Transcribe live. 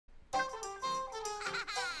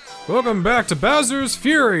Welcome back to Bowser's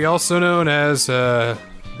Fury, also known as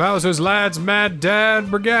Bowser's Lad's Mad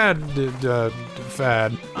Dad Brigade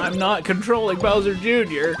Fad. I'm not controlling Bowser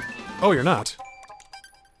Jr. Oh, you're not?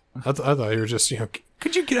 I thought you were just, you know,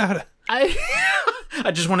 could you get out of...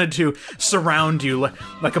 I just wanted to surround you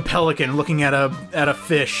like a pelican looking at a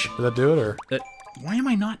fish. Did that do it, or...? Why am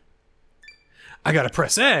I not... I gotta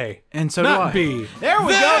press A, and so not do I. B. There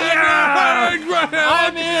we go!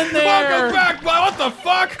 I'm in there! Welcome back, what the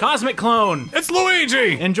fuck? Cosmic Clone! It's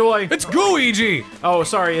Luigi! Enjoy! It's Gooigi! Oh,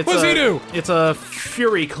 sorry, it's what does he do? It's a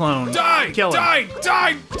Fury Clone. Die! Kill him.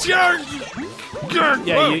 Die!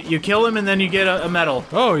 Yeah, you kill him and then you get a medal.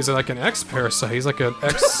 Oh, he's like an X-parasite. He's like an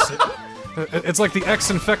X... it's like the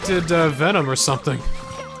X-infected Venom or something.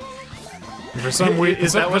 For some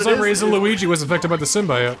reason, Luigi was infected by the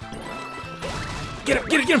symbiote. Get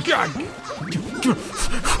him!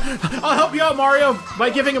 I'll help you out, Mario,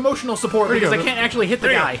 by giving emotional support because I can't actually hit the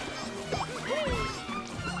guy.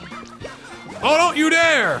 Oh, don't you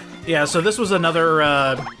dare! Yeah, so this was another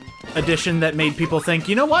addition that made people think,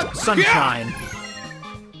 you know what? Sunshine. Yeah.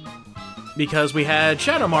 Because we had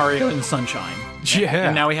Shadow Mario in Sunshine. Yeah.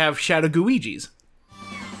 And now we have Shadow Gooigi's.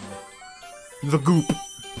 The Goop.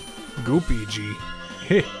 Goopigi.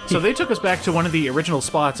 So they took us back to one of the original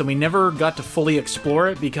spots, and we never got to fully explore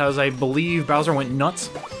it because I believe Bowser went nuts.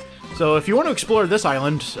 So if you want to explore this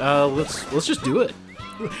island, let's just do it.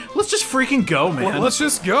 Let's just freaking go, man. Well, let's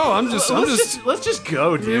just go. Let's just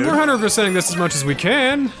go, dude. We're 100%ing this as much as we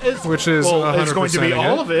can, which is 100%. It's going to be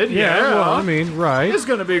all of it. Yeah. Well, I mean, right. It's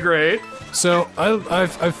going to be great. So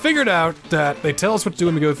I've figured out that they tell us what to do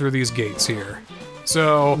when we go through these gates here.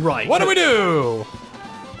 So what do we do?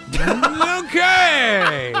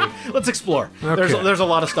 Okay. Let's explore. Okay. There's a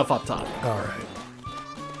lot of stuff up top. All right.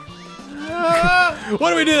 What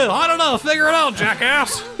do we do? I don't know. Figure it out,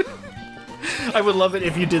 jackass. I would love it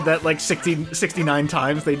if you did that like 69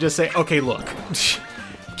 times. They just say, "Okay, look.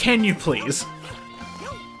 Can you please?"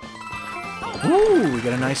 Ooh, we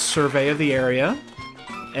got a nice survey of the area.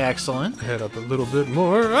 Excellent. Head up a little bit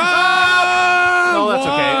more. Ah, oh, that's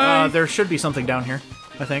okay. There should be something down here,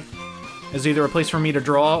 I think. Is either a place for me to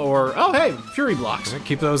draw or... Oh, hey, Fury blocks.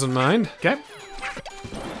 Keep those in mind. Okay.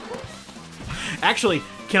 Actually,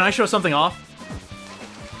 can I show something off?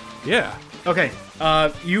 Yeah. Okay,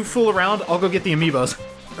 you fool around, I'll go get the amiibos.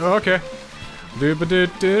 Oh, okay.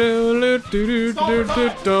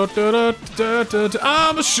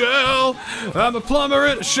 I'm a shell. I'm a plumber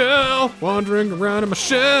in a shell, wandering around in my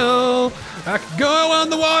shell. I could go on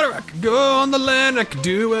the water, I could go on the land, I could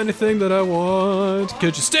do anything that I want.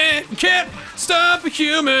 Could you can't stop a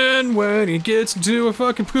human when he gets into a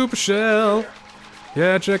fucking Koopa shell.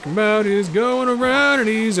 Yeah, check him out, he's going around and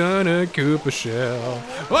he's on a Koopa shell.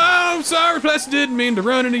 Oh, I'm sorry, plus I didn't mean to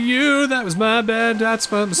run into you. That was my bad, that's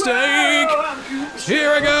my mistake. Here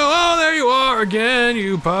I go, oh, there you are again.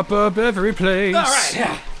 You pop up every place. All right,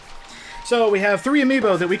 yeah. So we have 3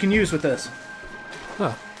 amiibo that we can use with this.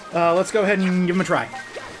 Huh. Let's go ahead and give them a try.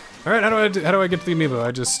 All right, how do I get the amiibo?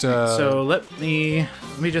 I just, So let me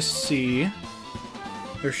just see.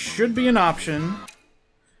 There should be an option.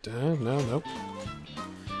 Nope.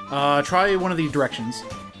 Try one of the directions.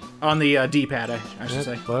 On the D-pad, I should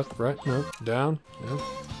say. Left, right, no, down, no.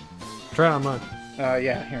 Try it on mine.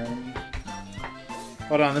 Yeah, here.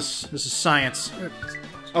 Hold on, this is science.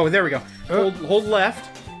 Oh, there we go. Hold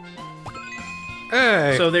left.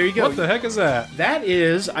 Hey! So there you go. What the heck is that? That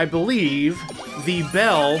is, I believe, the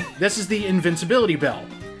bell. This is the invincibility bell.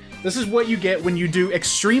 This is what you get when you do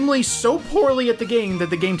extremely so poorly at the game that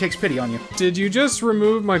the game takes pity on you. Did you just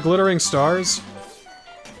remove my glittering stars?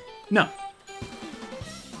 No.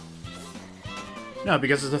 No,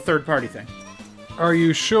 because it's a third-party thing. Are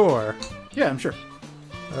you sure? Yeah, I'm sure.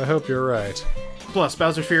 I hope you're right. Plus,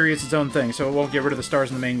 Bowser's Fury is its own thing, so it won't get rid of the stars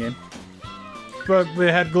in the main game. But we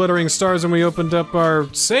had glittering stars when we opened up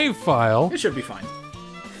our save file. It should be fine.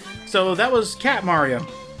 So that was Cat Mario.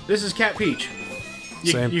 This is Cat Peach.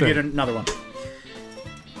 You get another one.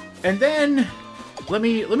 And then let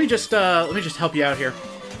me just help you out here.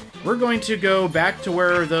 We're going to go back to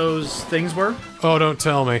where those things were. Oh, don't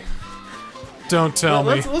tell me. Don't tell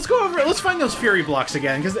me. Let's go over. Let's find those Fury blocks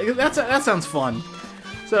again, because that sounds fun.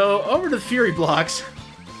 So over to the Fury blocks.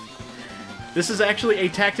 This is actually a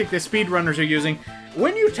tactic that speedrunners are using.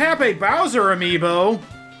 When you tap a Bowser amiibo,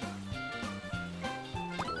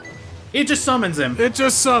 it just summons him. It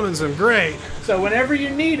just summons him. Great. So whenever you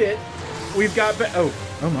need it, we've got oh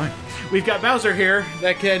my, we've got Bowser here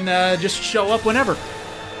that can just show up whenever.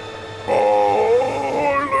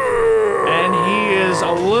 And he is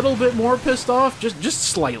a little bit more pissed off, just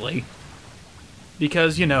slightly,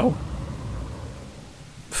 because you know.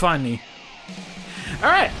 find me. All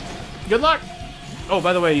right. Good luck. Oh,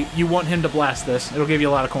 by the way, you want him to blast this. It'll give you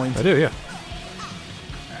a lot of coins. I do, yeah.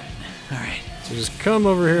 All right. So just come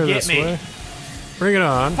over here this way. Bring it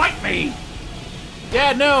on. Fight me!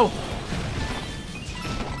 Yeah, no.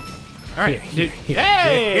 All right.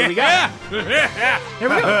 Hey, we got it. Here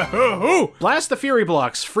we go. Blast the Fury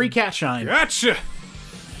Blocks. Free cat shine. Gotcha.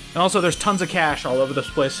 And also, there's tons of cash all over this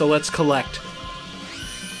place, so let's collect.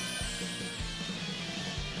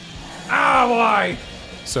 Ah, why?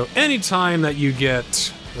 So anytime that you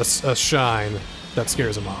get a shine, that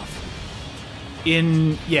scares him off.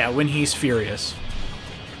 When he's furious.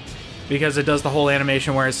 Because it does the whole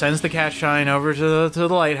animation where it sends the cat shine over to the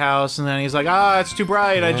lighthouse, and then he's like, it's too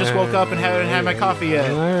bright, I just woke up and haven't had my coffee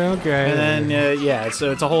yet. Okay. And then,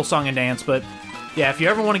 so it's a whole song and dance, but yeah, if you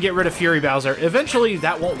ever want to get rid of Fury Bowser, eventually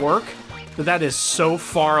that won't work, but that is so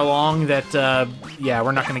far along that,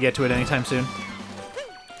 we're not going to get to it anytime soon.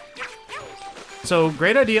 So,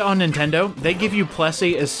 great idea on Nintendo. They give you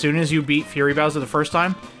Plessy as soon as you beat Fury Bowser the first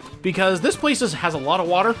time, because this place has a lot of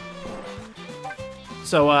water.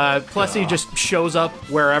 So, Plessy just shows up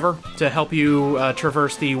wherever to help you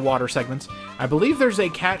traverse the water segments. I believe there's a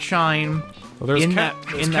cat shine in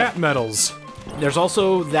cat medals. There's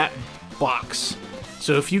also that box.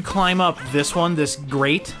 So if you climb up this one, this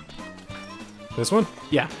grate... This one?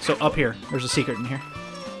 Yeah, so up here. There's a secret in here.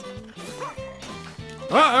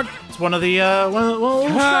 It's one of the little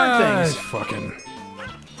shark things. Fucking...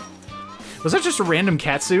 Was that just a random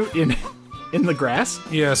cat suit in the grass?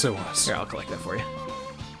 Yes, it was. Here, I'll collect that for you.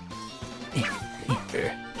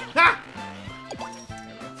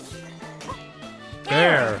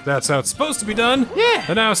 There, that's how it's supposed to be done. Yeah.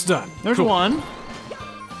 And now it's done. There's one.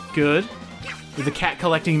 Good. You're the cat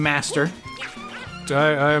collecting master.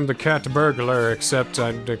 I am the cat burglar, except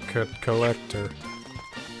I'm the cat collector.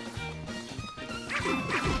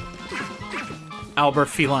 Albert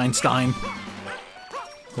Feleinstein.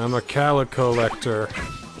 I'm a calico collector.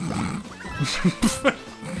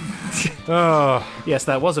 Oh. Yes,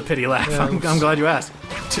 that was a pity laugh. Yeah, I'm glad you asked.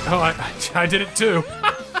 Oh, I did it too.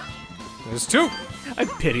 There's two. I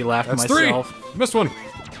pity laughed That's myself. 3. Missed one.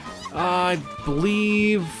 I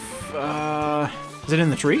believe... is it in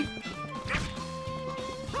the tree?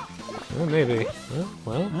 Oh, maybe.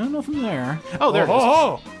 Well. I don't know from there. Oh, there it is.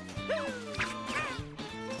 Oh!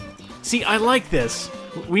 See, I like this.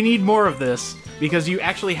 We need more of this. Because you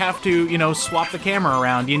actually have to, swap the camera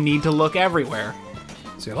around. You need to look everywhere.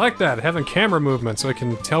 See, I like that. Having camera movement so I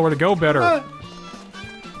can tell where to go better.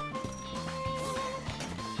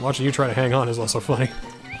 Watching you try to hang on is also funny.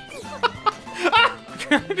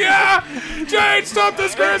 Yeah! Jade, stop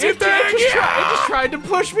this crazy thing! It just tried to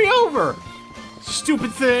push me over.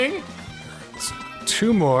 Stupid thing. It's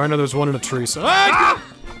 2 more. I know there's one in a tree, so...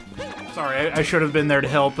 Sorry, I should have been there to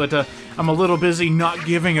help, but I'm a little busy not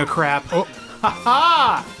giving a crap. Oh.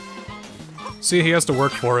 Ha-ha! See, he has to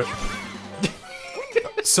work for it.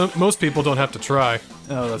 Most people don't have to try.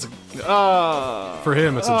 Oh, that's for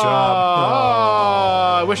him, it's a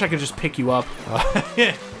job. I wish I could just pick you up.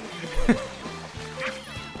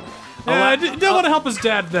 I don't want to help his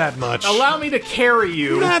dad that much. Allow me to carry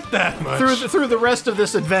you. Not that much. Through the rest of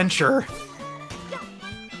this adventure.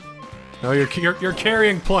 No, you're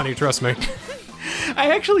carrying plenty. Trust me.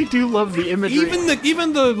 I actually do love the imagery.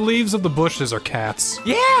 Even the leaves of the bushes are cats.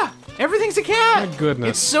 Yeah, everything's a cat. My goodness.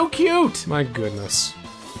 It's so cute. My goodness.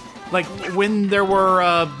 Like when there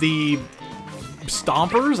were the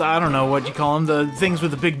stompers, I don't know what you call them, the things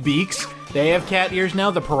with the big beaks. They have cat ears now.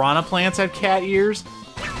 The piranha plants have cat ears.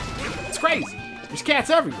 It's crazy. There's cats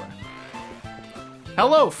everywhere.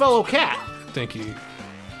 Hello, fellow cat. Thank you.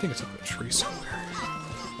 I think it's up in a tree somewhere.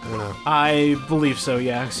 I don't know. I believe so,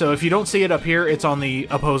 yeah. So if you don't see it up here, it's on the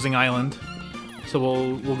opposing island. So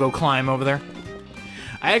we'll go climb over there.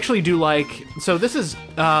 I actually do like... So this is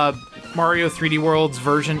Mario 3D World's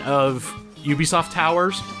version of Ubisoft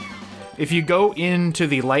Towers. If you go into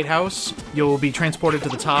the lighthouse, you'll be transported to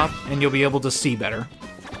the top, and you'll be able to see better.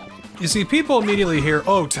 You see, people immediately hear,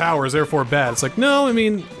 oh, towers, therefore bad. It's like, no, I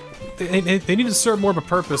mean, they need to serve more of a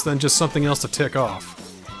purpose than just something else to tick off.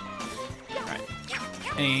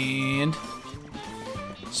 And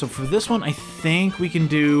so for this one, I think we can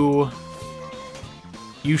do...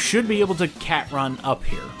 You should be able to cat run up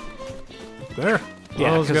here. There?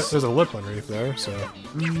 Yeah, well, there's a lip underneath there, so...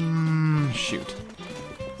 Shoot.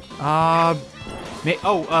 Go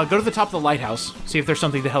to the top of the lighthouse. See if there's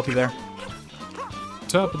something to help you there.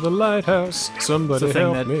 Top of the lighthouse, somebody it's a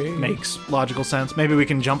thing help that me. Makes logical sense. Maybe we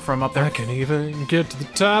can jump from up there. I can even get to the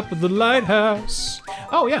top of the lighthouse.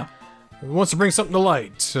 Oh, yeah. It wants to bring something to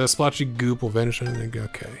light. Splotchy goop will vanish.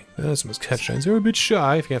 Okay. Some cat shines. They're a bit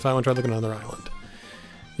shy. If you can't find one, try looking on another island.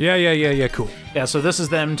 Yeah, cool. Yeah, so this is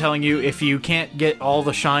them telling you if you can't get all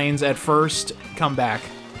the shines at first, come back.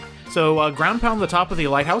 So, ground pound the top of the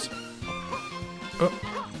lighthouse. Oh,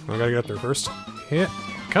 I gotta get up there first. Yeah,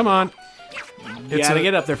 come on. You gotta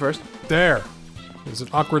get up there first. There. There's an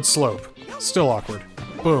awkward slope. Still awkward.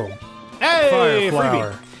 Boom. Hey, Fire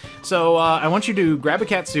flower. Freebie. So, I want you to grab a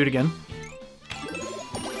cat suit again.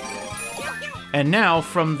 And now,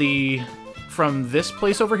 from this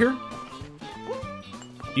place over here,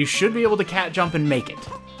 you should be able to cat jump and make it.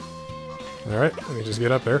 Alright, let me just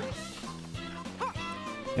get up there.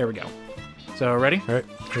 There we go. So, ready? Alright,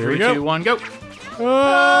 here 3, we go. 2, 1, go!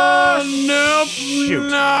 Oh, nope! Shoot.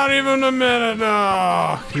 Not even a minute,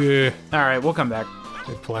 no! Yeah. Alright, we'll come back.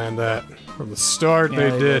 They planned that. From the start,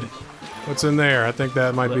 Yeah, they did. What's in there? I think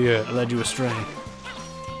that might be it. I led you astray.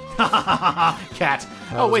 Cat.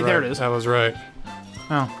 Oh, wait, there it is. That was right.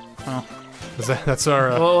 Oh. That's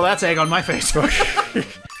our... Well, that's egg on my face.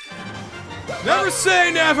 Never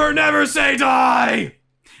say never, never say die!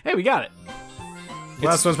 Hey, we got it.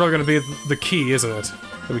 Last one's probably gonna be the key, isn't it?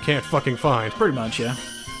 That we can't fucking find. Pretty much, yeah.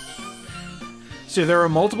 So there are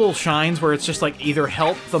multiple shines where it's just like either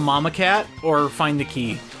help the mama cat or find the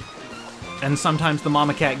key. And sometimes the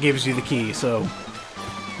mama cat gives you the key, so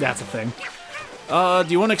that's a thing. Do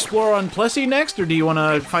you want to explore on Plessy next, or do you want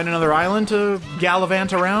to find another island to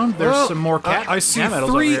gallivant around? There's some more cat. I see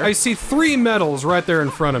medals three. over here. I see 3 medals right there in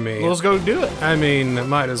front of me. Well, let's go do it. I mean,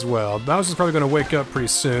 might as well. Bowser's probably going to wake up pretty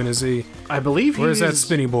soon. Is he? I believe he Where's that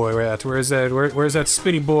spinny boy at? Where's that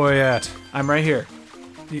spinny boy at? I'm right here.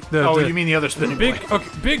 You mean the other spinny boy?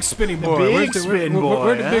 Big spinny boy. Big spin boy.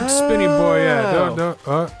 Where's the big spinny boy at?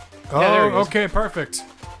 there he is. Okay, perfect.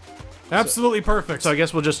 Absolutely perfect. So I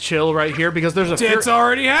guess we'll just chill right here because there's a It's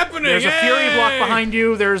already happening. There's a fury block behind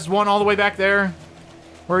you. There's one all the way back there.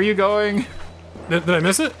 Where are you going? Did I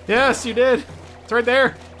miss it? Yes, you did. It's right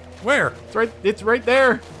there. Where? It's right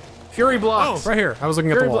there. Fury blocks. Oh, right here. I was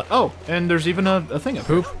looking at the wall. Oh, and there's even a thing up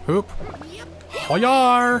Hoop, hoop.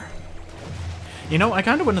 Hoyar! You know, I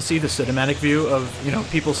kind of want to see the cinematic view of, you know,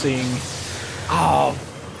 people seeing... Oh,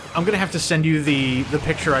 I'm going to have to send you the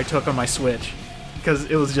picture I took on my Switch.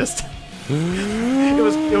 Because it was just...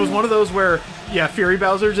 it was one of those where, yeah, Fury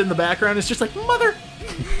Bowser's in the background. It's just like, mother!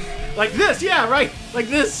 Like this, yeah, right. Like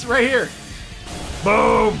this, right here.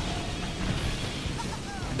 Boom!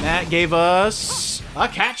 And that gave us a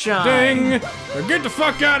cat shine. Ding! Now get the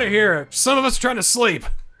fuck out of here! Some of us are trying to sleep.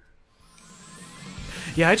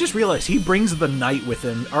 Yeah, I just realized he brings the night with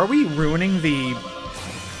him. Are we ruining the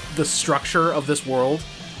structure of this world?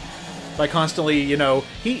 By constantly, you know,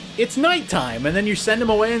 it's nighttime, and then you send him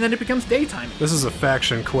away, and then it becomes daytime. This is a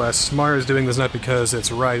faction quest. Mario's doing this not because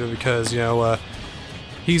it's right, but because, you know,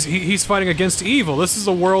 he's fighting against evil. This is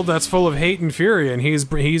a world that's full of hate and fury, and he's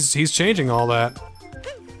changing all that.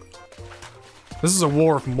 This is a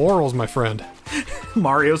war of morals, my friend.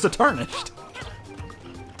 Mario's a tarnished.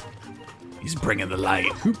 He's bringing the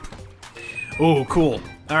light. Ooh, cool.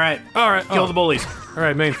 All right, kill the bullies. All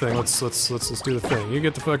right, main thing. Let's do the thing. You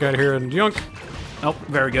get the fuck out of here and yunk. Oh,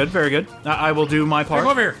 very good, very good. I will do my part. Bring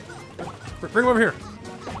him over here. Bring him over here.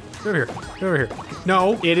 Get over here. Get over here.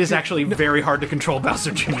 No. It is actually very hard to control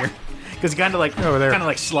Bowser Jr. because he kind of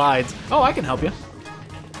like slides. Oh, I can help you.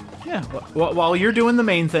 Yeah. While you're doing the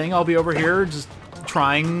main thing, I'll be over here just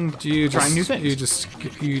trying new things.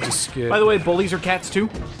 You just get. By the way, bullies are cats too.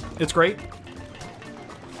 It's great.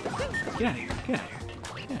 Get out of here. Get out of here.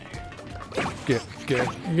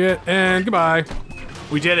 Get, and goodbye.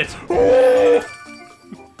 We did it. Oh,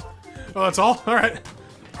 that's all? Alright.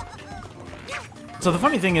 So the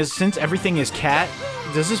funny thing is, since everything is cat,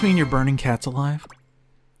 does this mean you're burning cats alive?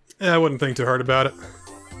 Yeah, I wouldn't think too hard about it.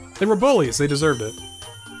 They were bullies. They deserved it.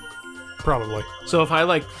 Probably. So if I,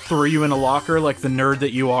 like, threw you in a locker like the nerd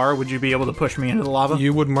that you are, would you be able to push me into the lava?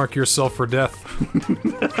 You would mark yourself for death.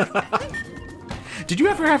 Did you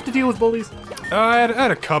ever have to deal with bullies? I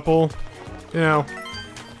had a couple. You know.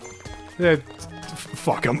 Yeah,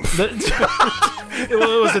 fuck them.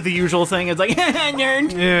 Was it the usual thing? It's like,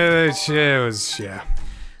 nerd. Yeah, it was, yeah.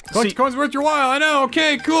 Coins worth your while, I know.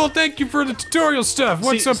 Okay, cool. Thank you for the tutorial stuff.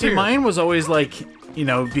 What's up here? Mine was always like, you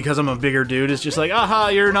know, because I'm a bigger dude, it's just like, aha,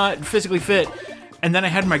 you're not physically fit. And then I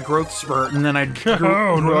had my growth spurt, and then I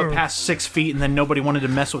grew up past 6 feet, and then nobody wanted to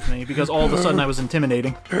mess with me because all of a sudden I was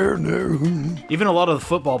intimidating. Even a lot of the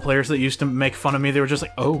football players that used to make fun of me, they were just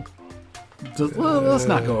like, oh, well, let's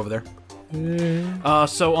not go over there.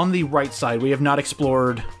 So on the right side, we have not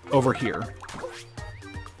explored over here.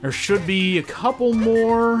 There should be a couple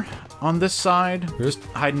more. on this side, just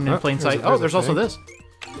hiding in plain sight. Oh, there's also this.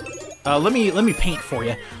 Let me paint for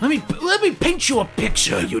you. Let me paint you a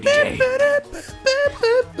picture, UDJ.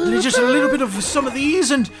 Just a little bit of some of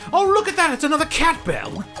these, and oh, look at that! It's another cat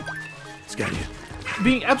bell. It's got you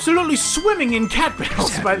being absolutely swimming in cat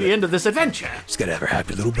bells by the end of this adventure. Just gotta have her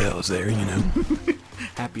happy little bells there, you know.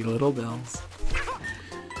 Happy little bells.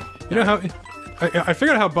 You know how I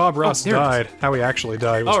figured out how Bob Ross died. How he actually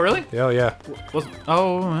died. Oh, really? Yeah, yeah.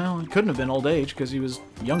 Oh, well, it couldn't have been old age because he was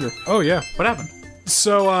younger. Oh, yeah. What happened?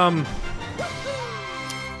 So,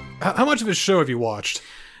 how much of his show have you watched?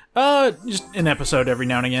 Just an episode every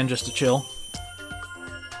now and again, just to chill.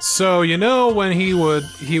 So, you know when he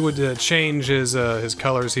would change his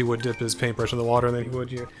colors, he would dip his paintbrush in the water, and then he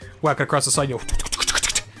would whack it across the side,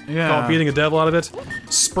 Yeah. beating a devil out of it,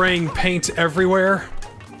 spraying paint everywhere.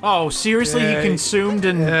 Oh, seriously? He consumed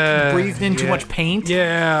and breathed in too much paint?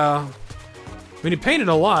 Yeah. I mean, he painted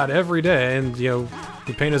a lot every day, and, you know,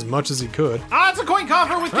 he painted as much as he could. Ah, it's a coin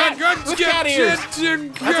coffer with cat ears!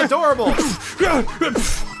 That's adorable!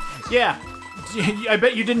 Yeah. I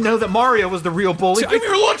bet you didn't know that Mario was the real bully. Give me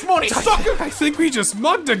your lunch money, sucker! I think we just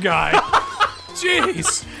mugged a guy.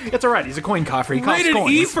 Jeez. It's alright, he's a coin coffer. He costs Rated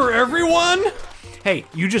coins. E for everyone? Hey,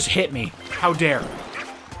 you just hit me. How dare.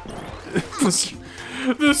 This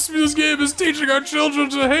game is teaching our children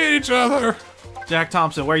to hate each other. Jack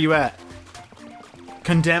Thompson, where you at?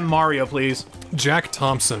 Condemn Mario, please. Jack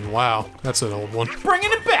Thompson, wow. That's an old one.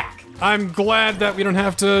 Bringing it back! I'm glad that we don't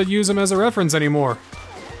have to use him as a reference anymore.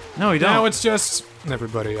 No, we don't. Now it's just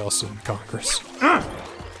everybody else in Congress.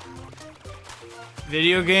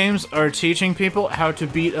 Video games are teaching people how to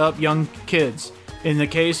beat up young kids. In the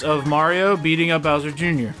case of Mario beating up Bowser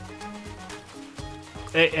Jr.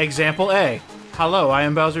 Example A. Hello, I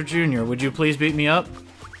am Bowser Jr. Would you please beat me up?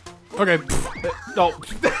 Okay. No.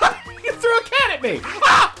 You threw a cat at me!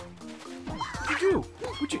 Ah! What'd you do?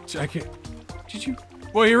 What'd you... I can't... Did you...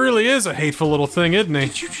 Well, he really is a hateful little thing, isn't he?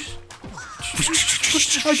 Did you just...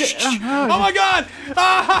 Oh my god!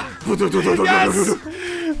 Ah! Yes!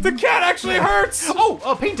 The cat actually hurts! Oh,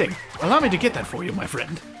 a painting! Allow me to get that for you, my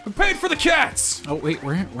friend. Paint for the cats! Oh, wait,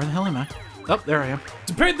 where the hell am I? Oh, there I am.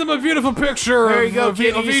 To paint them a beautiful picture there you go, of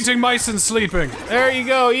eating mice and sleeping. There you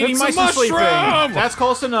go, eating mice and sleeping. That's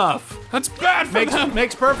close enough. That's bad for them.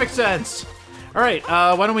 Makes perfect sense. All right,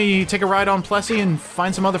 why don't we take a ride on Plessy and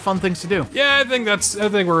find some other fun things to do? Yeah, I think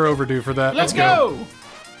we're overdue for that. Let's go.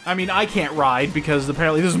 I mean, I can't ride because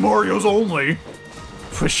apparently this is Mario's only.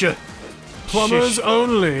 For sure. Plumbers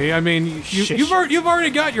only. I mean, you've already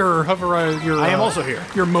got your hover. I am also here.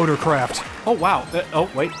 Your motorcraft. Oh wow. Oh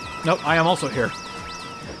wait. Nope. I am also here.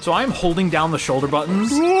 So I am holding down the shoulder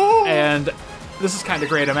buttons, and this is kind of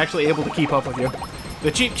great. I'm actually able to keep up with you. The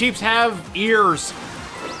Cheap Cheeps have ears.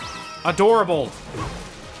 Adorable.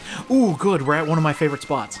 Ooh, good. We're at one of my favorite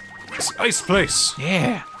spots. It's ice place.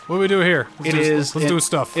 Yeah. What do we do here? Let's do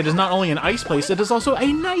stuff. It is not only an ice place, it is also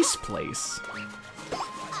a nice place.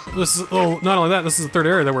 This is not only that. This is the third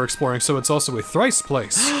area that we're exploring, so it's also a thrice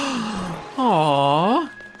place. Aww.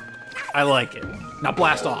 I like it. Now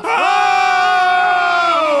blast off. Oh!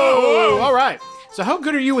 All right. So how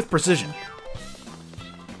good are you with precision?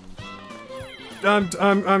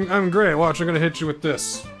 I'm great. Watch, I'm gonna hit you with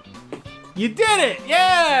this. You did it!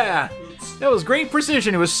 Yeah! That was great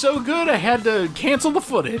precision. It was so good I had to cancel the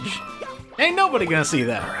footage. Ain't nobody gonna see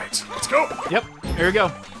that. All right, let's go. Yep. Here we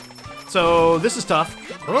go. So this is tough.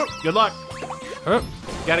 Oh. Good luck. Oh.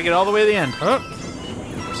 Gotta get all the way to the end. Oh.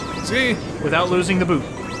 See? Without losing the boot.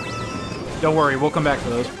 Don't worry, we'll come back for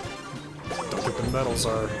those. Don't think the medals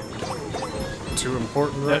are too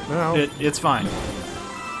important right now. It's fine.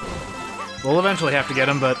 We'll eventually have to get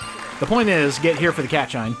them, but the point is, get here for the cat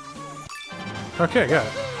shine. Okay, got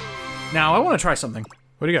it. Now, I want to try something.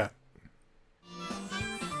 What do you got?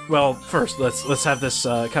 Well, first, let's have this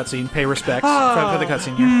cutscene. Pay respects for the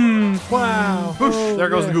cutscene here. Wow. Whoosh, there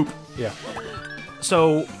goes the goop. Yeah.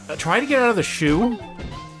 So, try to get out of the shoe,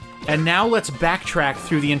 and now let's backtrack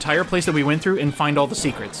through the entire place that we went through and find all the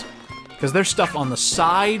secrets. Because there's stuff on the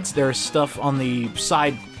sides, there's stuff on the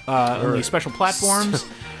side, on the special platforms.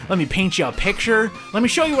 Let me paint you a picture. Let me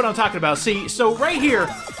show you what I'm talking about. See, so right here,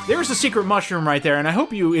 there's a secret mushroom right there, and I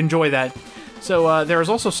hope you enjoy that. So there's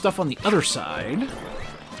also stuff on the other side.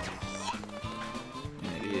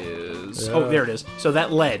 It is... Oh, there it is. So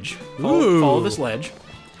that ledge. Follow this ledge.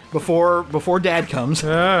 Before Dad comes.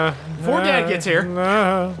 Before Dad gets here.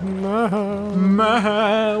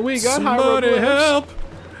 We got somebody help!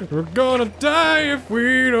 We're gonna die if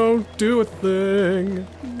we don't do a thing.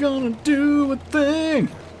 We're gonna do a thing.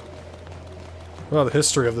 Well, the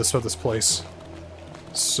history of this place.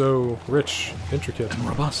 So rich, intricate. And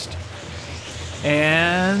robust.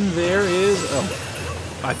 And there is... Oh,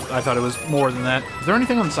 I thought it was more than that. Is there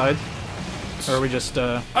anything on the side? Or are we just,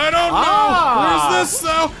 I don't know! Where's this,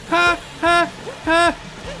 though? Ha, ha, ha!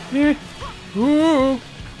 Yeah. Ooh.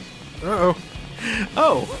 Uh-oh.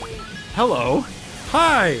 Oh. Hello.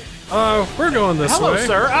 Hi. We're going this way. Hello,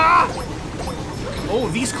 sir. Ah! Oh,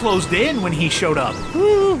 these closed in when he showed up.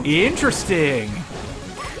 Woo. Interesting.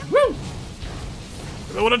 Woo!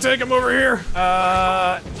 I want to take him over here.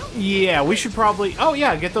 Yeah, we should probably... Oh,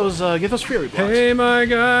 yeah, get those fury blocks. Hey, my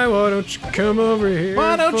guy, why don't you come over here?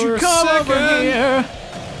 Why don't you come over here?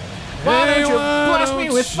 Why don't you blast me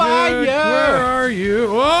with fire? Where are you?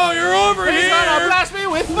 Oh, you're over here! He's gonna blast me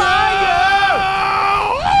with fire!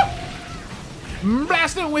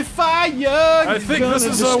 Blasting with fire! I think this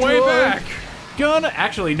is a way back.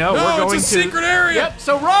 Actually, no, we're going it's a secret area. Yep,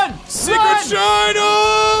 so run! Secret run! shine!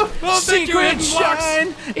 Oh! Secret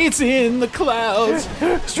shine! It's in the clouds.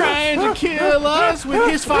 He's trying to kill us with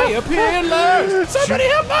his fire pillars. Somebody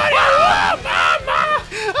help me! Oh, mama!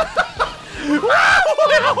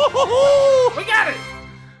 We got it!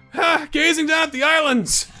 Gazing down at the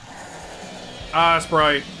islands. That's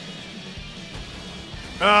bright.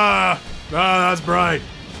 That's bright.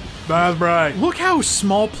 That's bright. Look how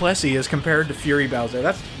small Plessy is compared to Fury Bowser.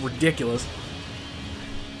 That's ridiculous.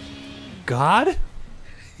 God?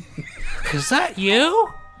 Is that you?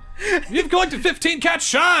 You've collected 15 cat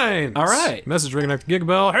shines. All right. Message ringing at the gig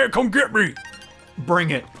bell. Hey, come get me.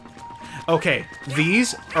 Bring it. Okay,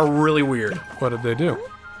 these are really weird. What did they do?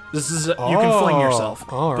 This is you can fling yourself.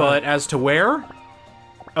 All right. But as to where?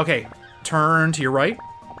 Okay, turn to your right.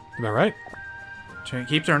 Am I right?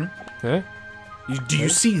 Keep turning. Yeah. Do you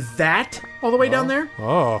see that all the way down there?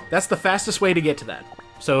 Oh. That's the fastest way to get to that.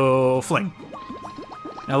 So, fling.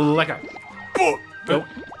 Now let go. Go.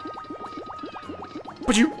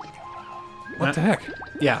 But you. What the heck?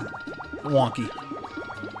 Yeah. Wonky.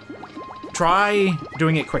 Try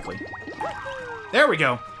doing it quickly. There we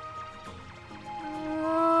go.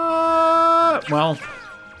 Well.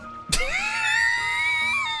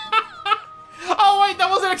 Oh wait, that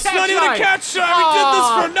wasn't a cat shine! It's not even a cat shine! We did this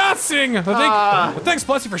for nothing! But thanks,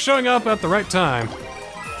 Plessy, for showing up at the right time.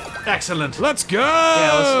 Excellent. Let's go!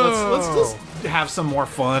 Yeah, let's just have some more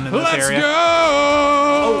fun in this area. Let's go!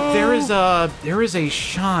 Oh, there is a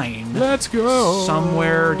shine. Let's go!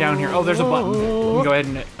 Somewhere down here. Oh, there's a button. We can go ahead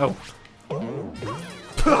and... Oh.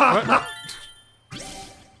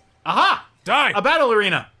 Aha! Die! A battle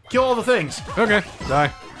arena. Kill all the things. Okay.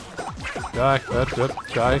 Die. Die. Die.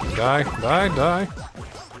 Die. Die. Die.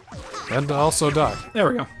 And also die. There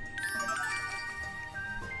we go.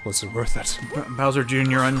 Was it worth it? Bowser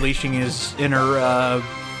Jr. unleashing his inner,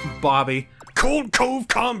 Bobby. Cold Cove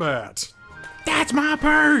Combat! That's my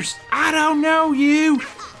purse! I don't know you!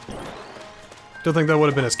 Don't think that would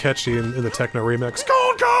have been as catchy in the techno remix.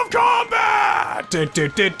 Cold Cove Combat!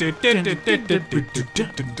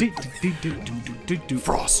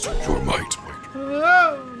 Frost, your might.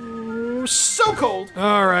 Oh, so cold!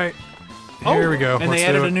 Alright. Here we go. And they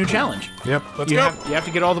added a new challenge. Yep, let's go. You have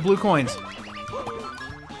to get all the blue coins.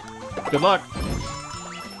 Good luck.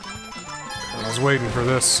 I was waiting for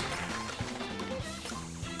this.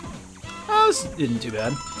 Oh, this isn't too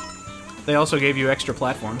bad. They also gave you extra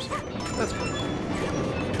platforms. That's good.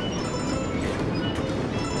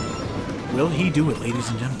 Will he do it, ladies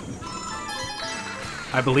and gentlemen?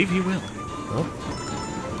 I believe he will. Oh.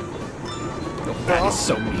 That is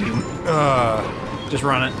so mean. Just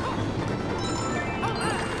run it.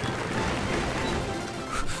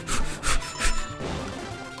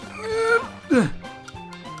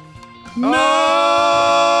 No!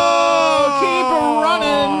 Keep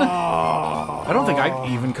running! I don't think I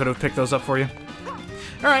even could have picked those up for you.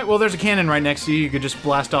 Alright, well there's a cannon right next to you. You could just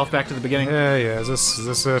blast off back to the beginning. Yeah, is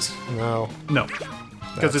this it? No. No.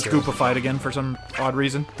 Because it's goopified again for some odd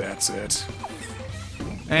reason. That's it.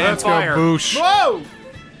 And let's fire. go, boosh. Whoa!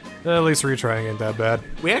 At least retrying ain't that bad.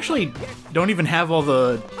 We actually don't even have all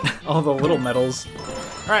the little medals.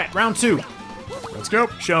 Alright, round 2. Let's go.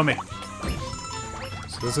 Show me.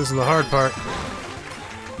 So this isn't the hard part.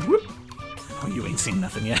 Whoop. Oh, you ain't seen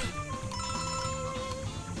nothing yet.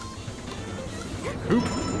 Hoop.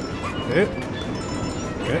 Hit.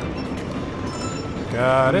 Okay.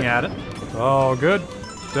 Got it. Got it. All good.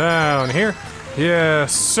 Down here.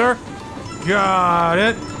 Yes, sir. Got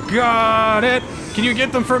it. Got it. Can you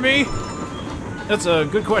get them for me? That's a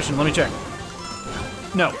good question. Let me check.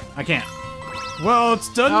 No, I can't. Well, it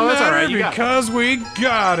doesn't that's matter all right. because we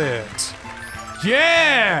got it.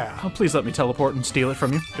 Yeah! Oh, please let me teleport and steal it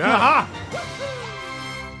from you. Aha!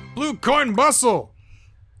 Blue coin bustle!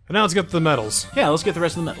 And now let's get the medals. Yeah, let's get the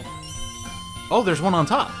rest of the medal. Oh, there's one on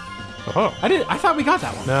top. Oh. I thought we got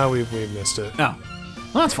that one. No, we missed it. No.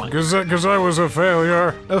 Well, that's fine. Because I was a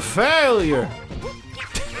failure. A failure.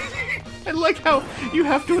 I like how you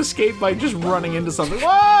have to escape by just running into something.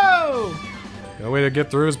 Whoa! The only way to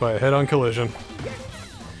get through is by a head-on collision.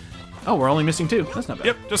 Oh, we're only missing 2. That's not bad.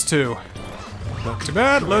 Yep, just 2. Not too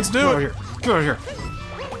bad. Let's do it. Get over here.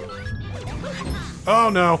 Oh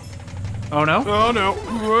no. Oh no? Oh no.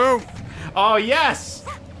 Whoa. Oh yes!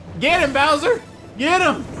 Get him, Bowser! Get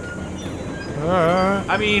him!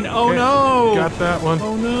 I mean, oh okay. no! Got that one.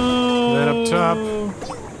 Oh no! Then up top.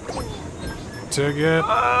 To get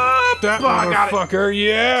that motherfucker,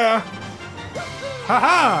 yeah!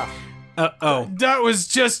 Haha! Uh-oh. That was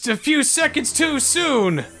just a few seconds too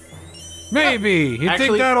soon! Maybe. You Actually,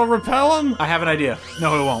 think that'll repel him? I have an idea.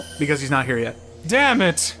 No, it won't, because he's not here yet. Damn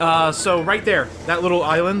it! So right there, that little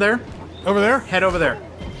island there. Over there? Head over there.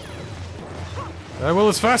 I will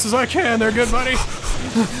as fast as I can there, good buddy.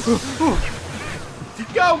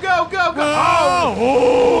 Go, go, go, go!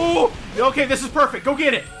 Oh! Okay, this is perfect. Go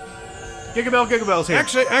get it. Gigabell's here.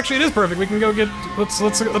 Actually, it is perfect. We can go get. Let's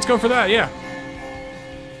go for that. Yeah.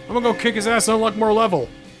 I'm gonna go kick his ass and unlock more level.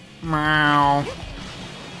 Meow.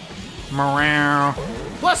 Meow.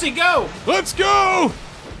 Blessy, go! Let's go!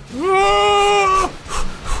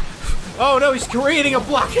 Oh no, he's creating a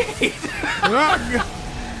blockade. This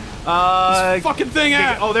fucking thing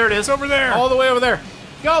at. Oh, there it is. It's over there. All the way over there.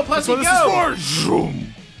 Go, Blessy, go! That's what this is for.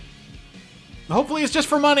 Zoom. Hopefully it's just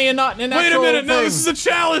for money and not an actual Wait a minute, no, thing. this is a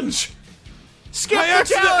challenge! Skip I the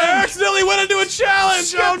challenge! I accidentally went into a challenge!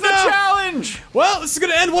 Skip oh, the challenge! Well, this is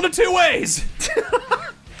gonna end one of 2 ways.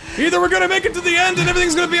 Either we're gonna make it to the end and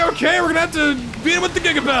everything's gonna be okay, or we're gonna have to beat him with the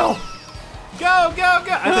Gigabell. Go, go,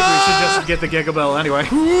 go! I think we should just get the Gigabell anyway.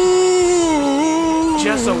 Ooh.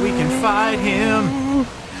 Just so we can fight him.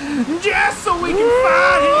 Just so we can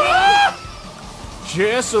fight him.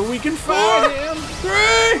 Just so we can fight him.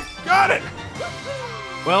 3! Got it!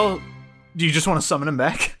 Well, do you just want to summon him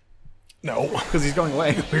back? No. Because he's going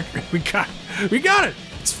away. We got it!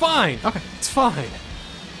 It's fine. Okay. It's fine.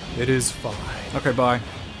 It is fine. Okay, bye.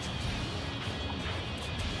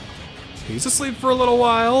 He's asleep for a little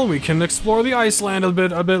while. We can explore the Iceland a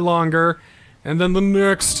bit longer, and then the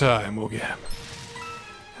next time we'll get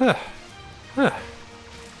him.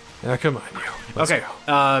 Now come on, you. Let's go.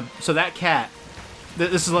 So that cat.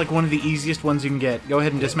 This is like one of the easiest ones you can get. Go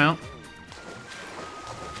ahead and dismount.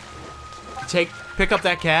 Pick up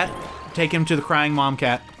that cat. Take him to the crying mom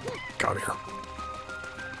cat. Come here.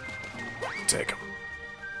 Take him.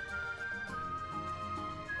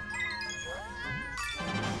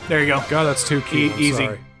 There you go. God, that's too cute. Easy.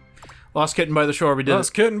 Sorry. Lost kitten by the shore. We did.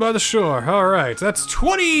 Lost kitten by the shore. All right, that's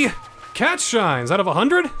 20 cat shines out of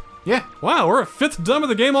 100. Yeah. Wow, we're a 5th dumb of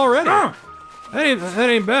the game already. That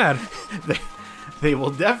ain't bad. They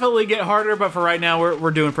will definitely get harder, but for right now,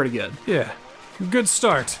 we're doing pretty good. Yeah, good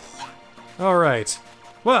start. All right.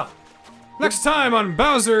 Well, next time on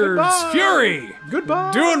Bowser's Fury.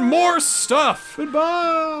 Goodbye. Doing more stuff.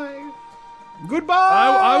 Goodbye. Goodbye.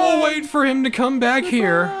 I will wait for him to come back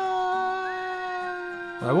here.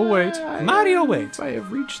 I will wait. Mario, wait. I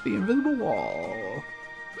have reached the invisible wall.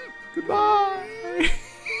 Goodbye.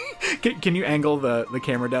 Can you angle the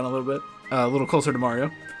camera down a little bit? A little closer to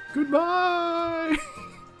Mario. Goodbye.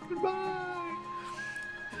 Goodbye.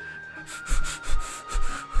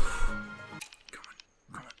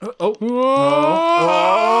 Oh,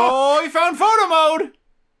 he found photo mode!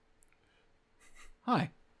 Hi.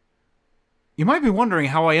 You might be wondering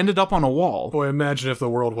how I ended up on a wall. Boy, imagine if the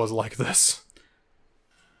world was like this.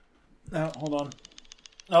 No, hold on.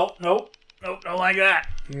 Nope, nope. Nope, don't like that.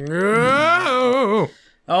 No.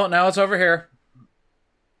 Oh, now it's over here.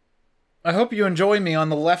 I hope you enjoy me on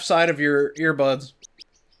the left side of your earbuds.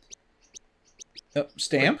 Oh,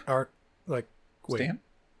 stamp? Wait. Stamp?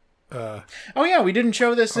 Oh yeah, we didn't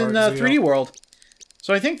show this in 3D World.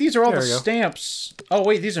 So I think these are all the stamps. Oh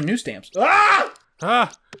wait, these are new stamps. Ah!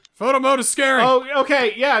 Photo mode is scary. Oh,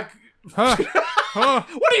 okay, yeah. What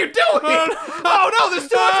are you doing? Oh no, there's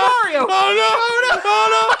too much Mario! Oh no! Oh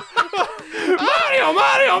no! Mario!